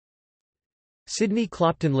Sidney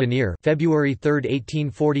Lanier (February 3,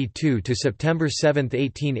 1842 to September 7,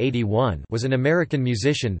 1881) was an American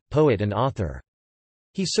musician, poet and author.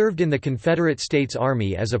 He served in the Confederate States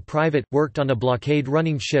Army as a private, worked on a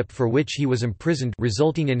blockade-running ship for which he was imprisoned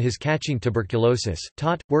resulting in his catching tuberculosis,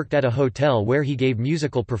 taught, worked at a hotel where he gave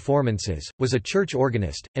musical performances, was a church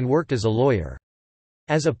organist, and worked as a lawyer.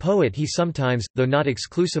 As a poet he sometimes, though not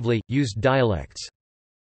exclusively, used dialects.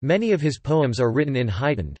 Many of his poems are written in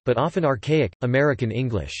heightened, but often archaic, American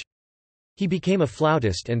English. He became a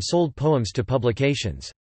flautist and sold poems to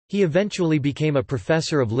publications. He eventually became a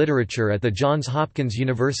professor of literature at the Johns Hopkins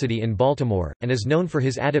University in Baltimore, and is known for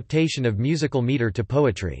his adaptation of musical meter to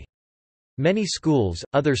poetry. Many schools,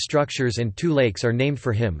 other structures and 2 lakes are named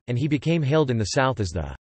for him, and he became hailed in the South as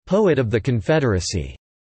the "poet of the Confederacy."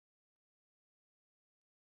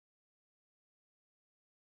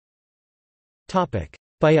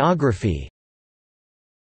 Biography.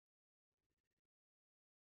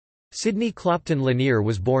 Sidney Lanier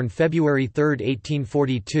was born February 3,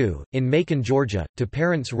 1842, in Macon, Georgia, to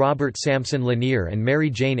parents Robert Sampson Lanier and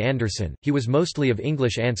Mary Jane Anderson. He was mostly of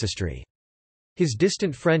English ancestry. His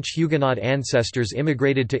distant French Huguenot ancestors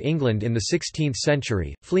immigrated to England in the 16th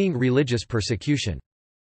century, fleeing religious persecution.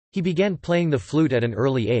 He began playing the flute at an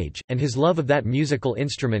early age, and his love of that musical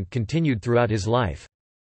instrument continued throughout his life.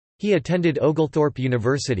 He attended Oglethorpe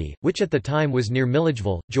University, which at the time was near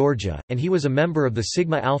Milledgeville, Georgia, and he was a member of the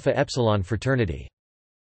Sigma Alpha Epsilon fraternity.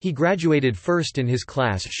 He graduated first in his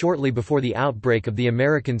class shortly before the outbreak of the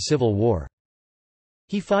American Civil War.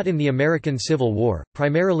 He fought in the American Civil War,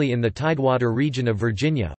 primarily in the Tidewater region of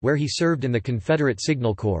Virginia, where he served in the Confederate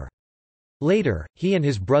Signal Corps. Later, he and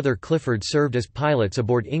his brother Clifford served as pilots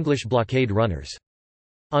aboard English blockade runners.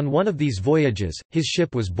 On one of these voyages, his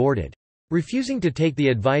ship was boarded. Refusing to take the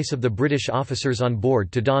advice of the British officers on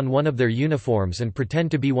board to don one of their uniforms and pretend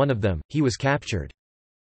to be one of them, he was captured.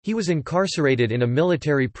 He was incarcerated in a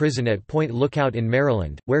military prison at Point Lookout in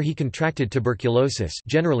Maryland, where he contracted tuberculosis,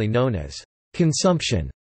 generally known as consumption,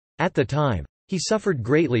 at the time. He suffered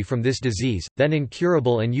greatly from this disease, then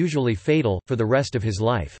incurable and usually fatal, for the rest of his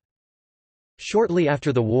life. Shortly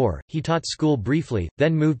after the war, he taught school briefly,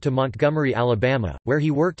 then moved to Montgomery, Alabama, where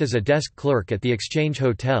he worked as a desk clerk at the Exchange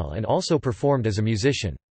Hotel and also performed as a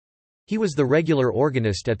musician. He was the regular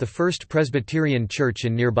organist at the First Presbyterian Church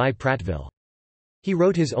in nearby Prattville. He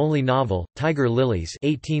wrote his only novel, Tiger Lilies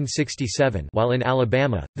 1867, while in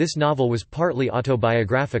Alabama. This novel was partly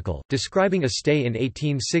autobiographical, describing a stay in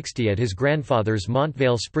 1860 at his grandfather's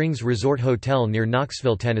Montvale Springs Resort Hotel near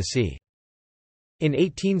Knoxville, Tennessee. In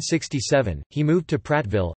 1867, he moved to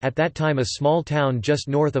Prattville, at that time a small town just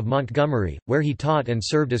north of Montgomery, where he taught and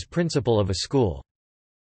served as principal of a school.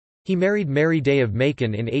 He married Mary Day of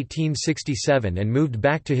Macon in 1867 and moved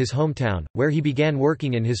back to his hometown, where he began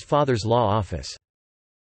working in his father's law office.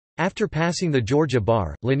 After passing the Georgia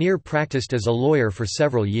bar, Lanier practiced as a lawyer for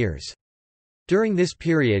several years. During this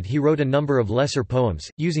period he wrote a number of lesser poems,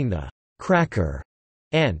 using the "cracker"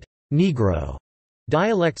 and "Negro"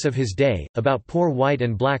 dialects of his day, about poor white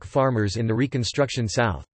and black farmers in the Reconstruction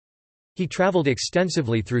South. He traveled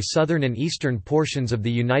extensively through southern and eastern portions of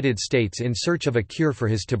the United States in search of a cure for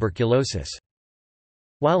his tuberculosis.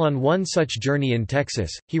 While on one such journey in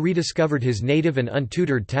Texas, he rediscovered his native and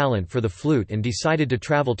untutored talent for the flute and decided to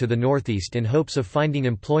travel to the Northeast in hopes of finding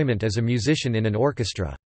employment as a musician in an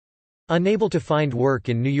orchestra. Unable to find work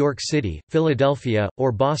in New York City, Philadelphia,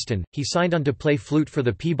 or Boston, he signed on to play flute for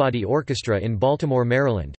the Peabody Orchestra in Baltimore,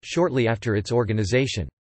 Maryland, shortly after its organization.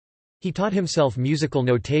 He taught himself musical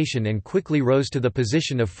notation and quickly rose to the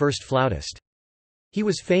position of first flautist. He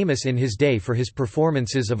was famous in his day for his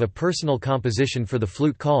performances of a personal composition for the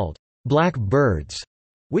flute called "Black Birds,"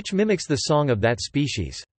 which mimics the song of that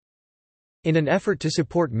species. In an effort to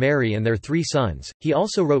support Mary and their 3 sons, he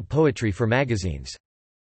also wrote poetry for magazines.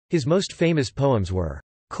 His most famous poems were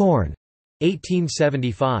 "Corn"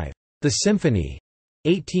 (1875), "The Symphony"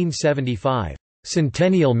 (1875),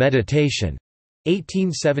 "Centennial Meditation"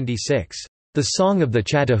 (1876), "The Song of the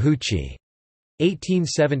Chattahoochee"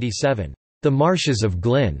 (1877), "The Marshes of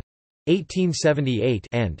Glynn" (1878),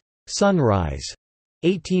 and "Sunrise"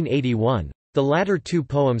 (1881). The latter 2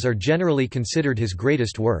 poems are generally considered his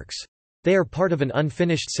greatest works. They are part of an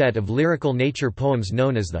unfinished set of lyrical nature poems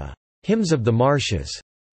known as the "Hymns of the Marshes,"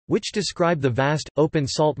 which describe the vast, open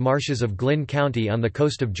salt marshes of Glynn County on the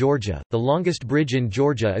coast of Georgia. The longest bridge in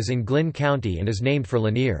Georgia is in Glynn County and is named for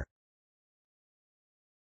Lanier.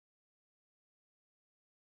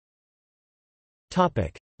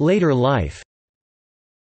 Later life.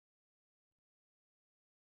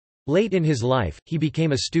 Late in his life, he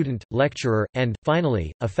became a student, lecturer, and,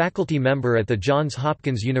 finally, a faculty member at the Johns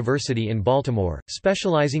Hopkins University in Baltimore,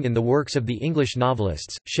 specializing in the works of the English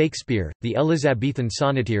novelists, Shakespeare, the Elizabethan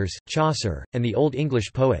sonneteers, Chaucer, and the Old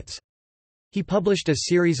English poets. He published a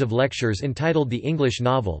series of lectures entitled The English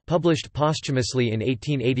Novel, published posthumously in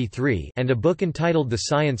 1883, and a book entitled The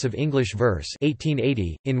Science of English Verse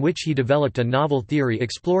 1880, in which he developed a novel theory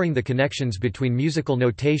exploring the connections between musical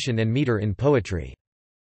notation and meter in poetry.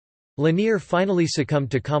 Lanier finally succumbed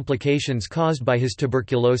to complications caused by his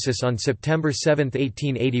tuberculosis on September 7,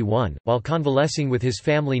 1881, while convalescing with his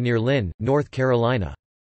family near Lynn, North Carolina.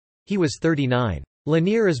 He was 39.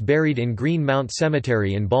 Lanier is buried in Green Mount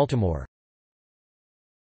Cemetery in Baltimore.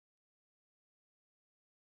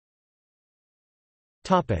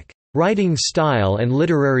 Writing style and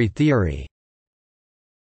literary theory.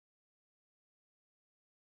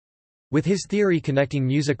 With his theory connecting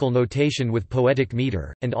musical notation with poetic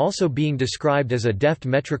meter, and also being described as a deft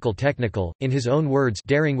metrical technical, in his own words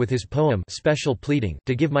daring with his poem Special Pleading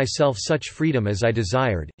to give myself such freedom as I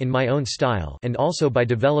desired, in my own style, and also by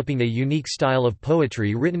developing a unique style of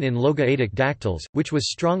poetry written in logoetic dactyls, which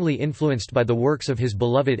was strongly influenced by the works of his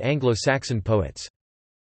beloved Anglo-Saxon poets.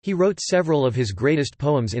 He wrote several of his greatest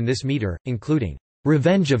poems in this meter, including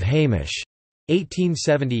Revenge of Hamish,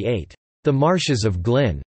 1878, The Marshes of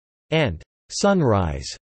Glyn, and Sunrise.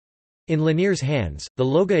 In Lanier's hands, the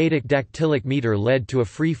logoetic dactylic meter led to a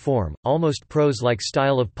free-form, almost prose-like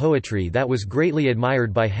style of poetry that was greatly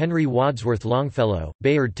admired by Henry Wadsworth Longfellow,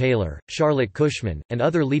 Bayard Taylor, Charlotte Cushman, and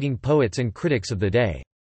other leading poets and critics of the day.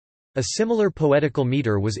 A similar poetical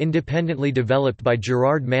meter was independently developed by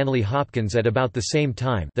Gerard Manley Hopkins at about the same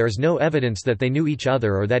time. There is no evidence that they knew each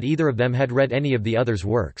other or that either of them had read any of the other's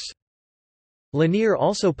works. Lanier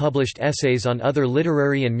also published essays on other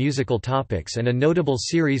literary and musical topics and a notable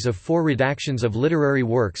series of 4 redactions of literary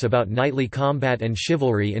works about knightly combat and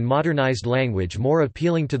chivalry in modernized language more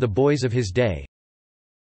appealing to the boys of his day.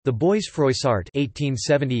 The Boys Froissart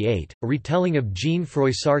 1878, a retelling of Jean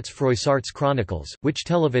Froissart's Chronicles, which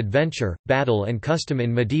tell of adventure, battle and custom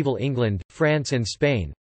in medieval England, France and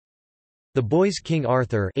Spain. The Boys King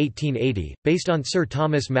Arthur 1880, based on Sir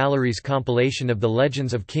Thomas Malory's compilation of the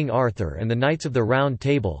legends of King Arthur and the Knights of the Round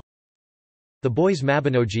Table. The Boys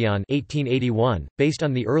Mabinogion 1881, based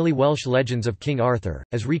on the early Welsh legends of King Arthur,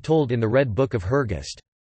 as retold in the Red Book of Hurgest.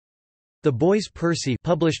 The Boys Percy,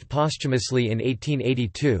 published posthumously in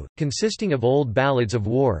 1882, consisting of old ballads of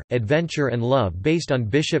war, adventure and love based on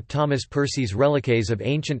Bishop Thomas Percy's reliques of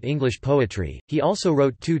ancient English poetry. He also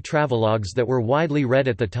wrote 2 travelogues that were widely read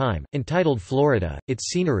at the time, entitled Florida,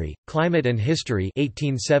 Its Scenery, Climate and History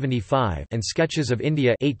 1875 and Sketches of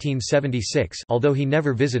India 1876, although he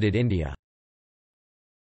never visited India.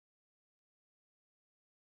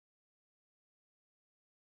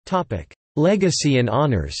 Legacy and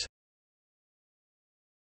honors.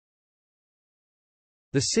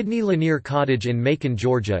 The Sidney Lanier Cottage in Macon,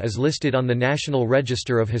 Georgia is listed on the National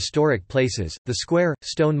Register of Historic Places. The square,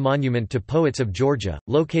 stone monument to poets of Georgia,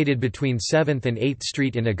 located between 7th and 8th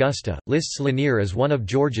Street in Augusta, lists Lanier as one of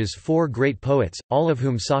Georgia's 4 great poets, all of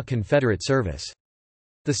whom saw Confederate service.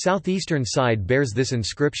 The southeastern side bears this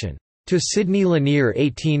inscription, "To Sidney Lanier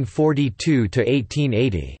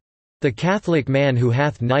 1842–1880. The Catholic man who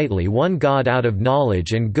hath nightly won God out of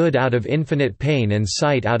knowledge and good out of infinite pain and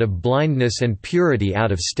sight out of blindness and purity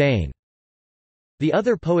out of stain." The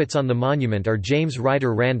other poets on the monument are James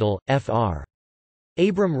Ryder Randall, Fr.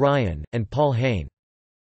 Abram Ryan, and Paul Hayne.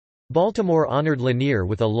 Baltimore honored Lanier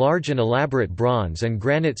with a large and elaborate bronze and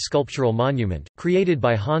granite sculptural monument, created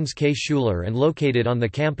by Hans K. Schuler and located on the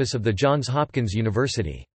campus of the Johns Hopkins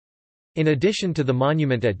University. In addition to the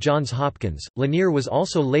monument at Johns Hopkins, Lanier was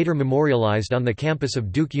also later memorialized on the campus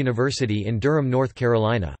of Duke University in Durham, North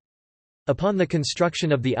Carolina. Upon the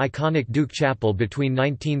construction of the iconic Duke Chapel between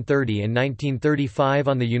 1930 and 1935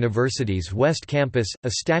 on the university's West Campus, a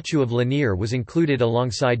statue of Lanier was included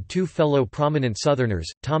alongside 2 fellow prominent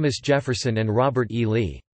Southerners, Thomas Jefferson and Robert E.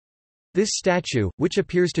 Lee. This statue, which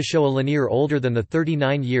appears to show a Lanier older than the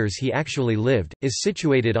 39 years he actually lived, is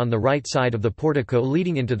situated on the right side of the portico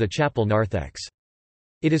leading into the chapel narthex.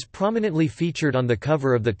 It is prominently featured on the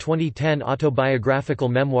cover of the 2010 autobiographical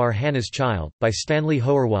memoir Hannah's Child, by Stanley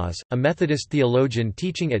Hauerwas, a Methodist theologian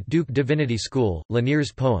teaching at Duke Divinity School.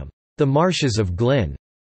 Lanier's poem, The Marshes of Glyn,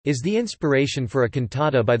 is the inspiration for a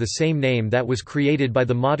cantata by the same name that was created by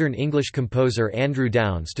the modern English composer Andrew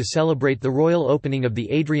Downes to celebrate the royal opening of the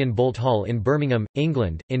Adrian Boult Hall in Birmingham,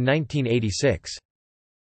 England, in 1986.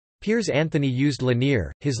 Piers Anthony used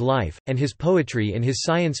Lanier, his life, and his poetry in his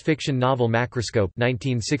science fiction novel Macroscope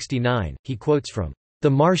 1969. He quotes from The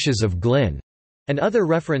Marshes of Glyn and other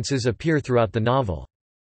references appear throughout the novel.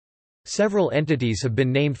 Several entities have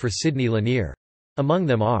been named for Sidney Lanier. Among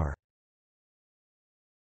them are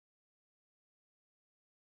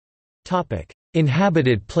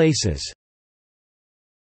Inhabited places.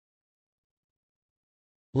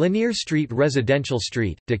 Lanier Street Residential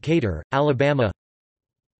Street, Decatur, Alabama.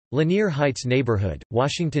 Lanier Heights Neighborhood,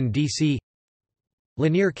 Washington, D.C.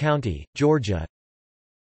 Lanier County, Georgia.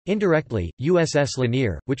 Indirectly, USS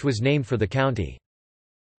Lanier, which was named for the county.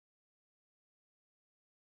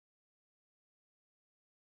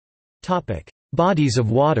 Bodies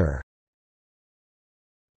of water.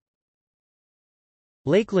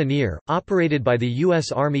 Lake Lanier, operated by the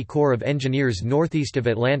U.S. Army Corps of Engineers northeast of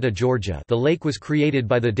Atlanta, Georgia. The lake was created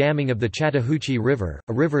by the damming of the Chattahoochee River,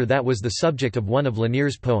 a river that was the subject of one of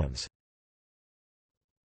Lanier's poems.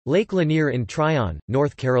 Lake Lanier in Tryon,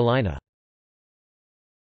 North Carolina.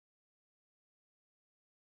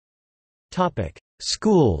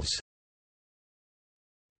 Schools.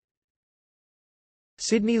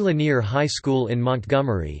 Sidney Lanier High School in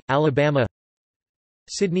Montgomery, Alabama.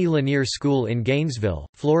 Sidney Lanier School in Gainesville,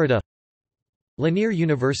 Florida. Lanier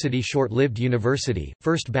University, short-lived university,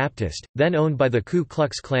 First Baptist, then owned by the Ku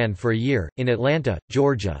Klux Klan for a year, in Atlanta,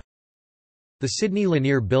 Georgia. The Sidney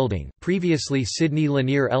Lanier Building, previously Sidney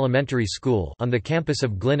Lanier Elementary School, on the campus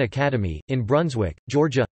of Glenn Academy, in Brunswick,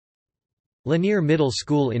 Georgia. Lanier Middle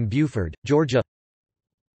School in Buford, Georgia.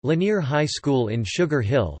 Lanier High School in Sugar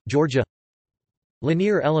Hill, Georgia.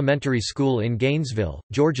 Lanier Elementary School in Gainesville,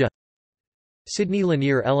 Georgia. Sidney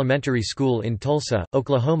Lanier Elementary School in Tulsa,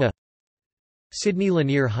 Oklahoma. Sidney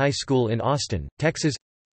Lanier High School in Austin, Texas.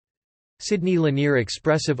 Sidney Lanier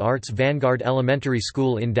Expressive Arts Vanguard Elementary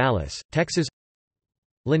School in Dallas, Texas.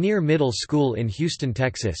 Lanier Middle School in Houston,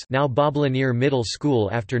 Texas, now Bob Lanier Middle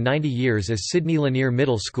School after 90 years as Sidney Lanier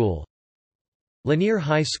Middle School. Lanier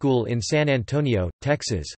High School in San Antonio,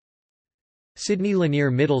 Texas. Sidney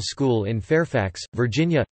Lanier Middle School in Fairfax,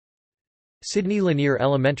 Virginia. Sidney Lanier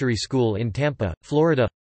Elementary School in Tampa, Florida.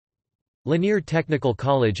 Lanier Technical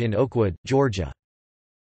College in Oakwood, Georgia.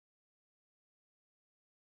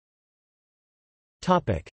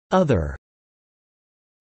 Other.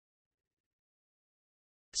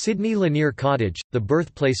 Sidney Lanier Cottage, the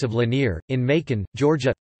birthplace of Lanier, in Macon,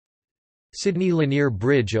 Georgia. Sidney Lanier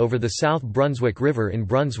Bridge over the South Brunswick River in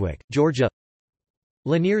Brunswick, Georgia.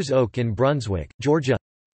 Lanier's Oak in Brunswick, Georgia.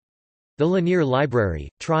 The Lanier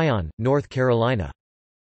Library, Tryon, North Carolina.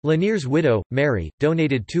 Lanier's widow, Mary,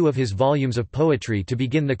 donated 2 of his volumes of poetry to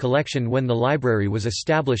begin the collection when the library was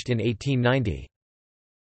established in 1890.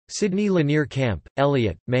 Sidney Lanier Camp,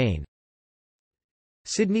 Elliott, Maine.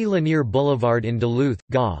 Sidney Lanier Boulevard in Duluth,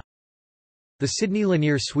 GA. The Sidney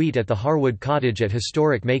Lanier Suite at the Harwood Cottage at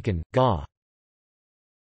historic Macon, GA.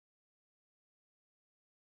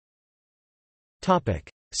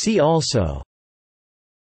 See also: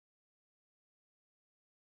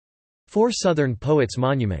 For Southern Poets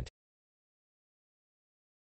Monument